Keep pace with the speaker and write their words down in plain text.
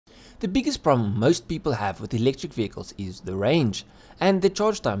The biggest problem most people have with electric vehicles is the range, and the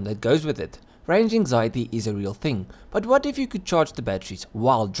charge time that goes with it. Range anxiety is a real thing, but what if you could charge the batteries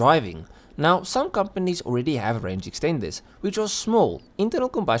while driving? Now, some companies already have range extenders, which are small, internal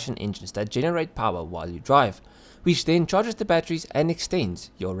combustion engines that generate power while you drive, which then charges the batteries and extends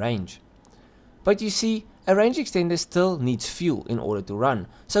your range. But you see, a range extender still needs fuel in order to run,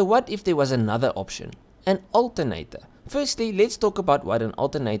 so what if there was another option? An alternator. Firstly, let's talk about what an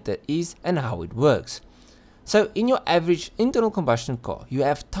alternator is and how it works. So in your average internal combustion car, you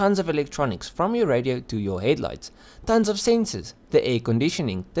have tons of electronics from your radio to your headlights, tons of sensors, the air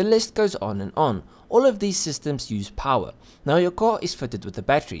conditioning, the list goes on and on. All of these systems use power. Now your car is fitted with a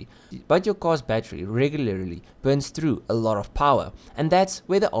battery, but your car's battery regularly burns through a lot of power, and that's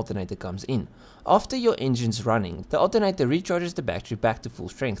where the alternator comes in. After your engine's running, the alternator recharges the battery back to full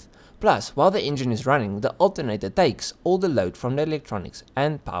strength. Plus, while the engine is running, the alternator takes all the load from the electronics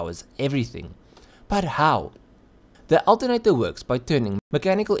and powers everything. But how? The alternator works by turning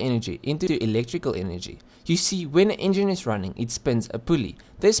mechanical energy into electrical energy. You see, when an engine is running, it spins a pulley.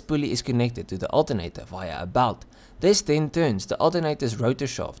 This pulley is connected to the alternator via a belt. This then turns the alternator's rotor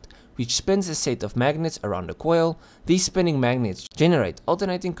shaft, which spins a set of magnets around a coil. These spinning magnets generate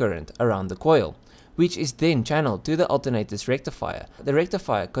alternating current around the coil, which is then channeled to the alternator's rectifier. The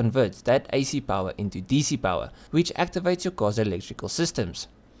rectifier converts that AC power into DC power, which activates your car's electrical systems.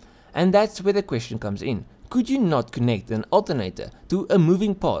 And that's where the question comes in. Could you not connect an alternator to a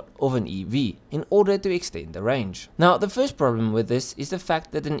moving part of an EV in order to extend the range? Now, the first problem with this is the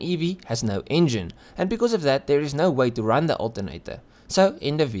fact that an EV has no engine, and because of that there is no way to run the alternator. So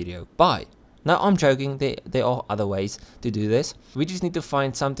end the video, bye. Now I'm joking, there are other ways to do this. We just need to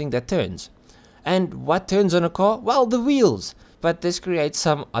find something that turns. And what turns on a car? Well, the wheels. But this creates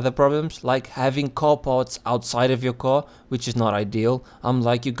some other problems, like having car parts outside of your car, which is not ideal.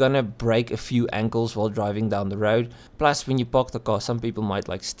 Like you're gonna break a few ankles while driving down the road. Plus, when you park the car, some people might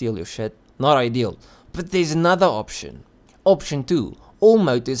steal your shit. Not ideal. But there's another option. Option 2. All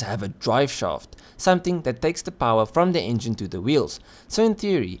motors have a drive shaft, something that takes the power from the engine to the wheels. So in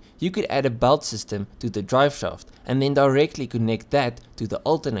theory, you could add a belt system to the drive shaft and then directly connect that to the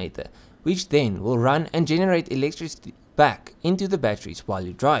alternator, which then will run and generate electricity back into the batteries while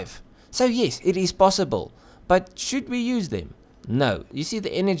you drive. So yes, it is possible, but should we use them? No. You see,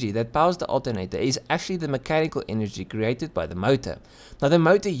 the energy that powers the alternator is actually the mechanical energy created by the motor. Now the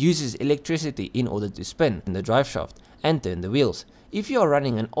motor uses electricity in order to spin in the drive shaft and turn the wheels. If you are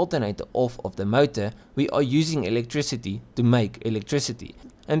running an alternator off of the motor, we are using electricity to make electricity.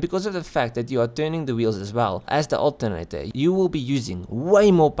 And because of the fact that you are turning the wheels as well as the alternator, you will be using way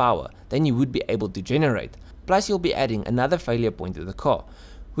more power than you would be able to generate. Plus you'll be adding another failure point to the car,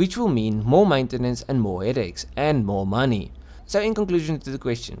 which will mean more maintenance and more headaches and more money. So in conclusion to the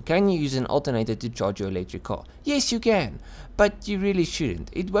question, can you use an alternator to charge your electric car? Yes, you can, but you really shouldn't.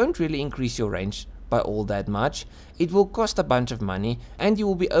 It won't really increase your range by all that much. It will cost a bunch of money and you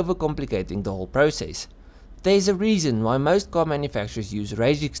will be overcomplicating the whole process. There's a reason why most car manufacturers use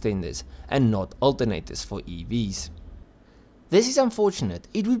range extenders and not alternators for EVs. This is unfortunate.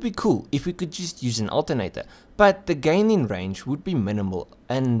 It would be cool if we could just use an alternator, but the gain in range would be minimal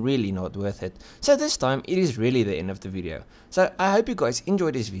and really not worth it. So this time it is really the end of the video. So I hope you guys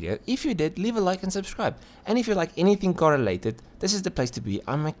enjoyed this video. If you did, leave a like and subscribe. And if you like anything car related, this is the place to be.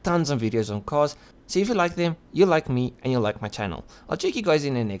 I make tons of videos on cars. So if you like them, you like me and you'll like my channel. I'll check you guys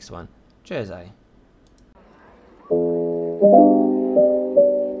in the next one. Cheers, eh?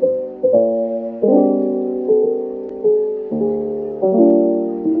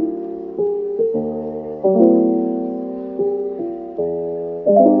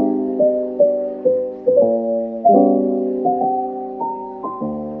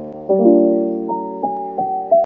 Thank you.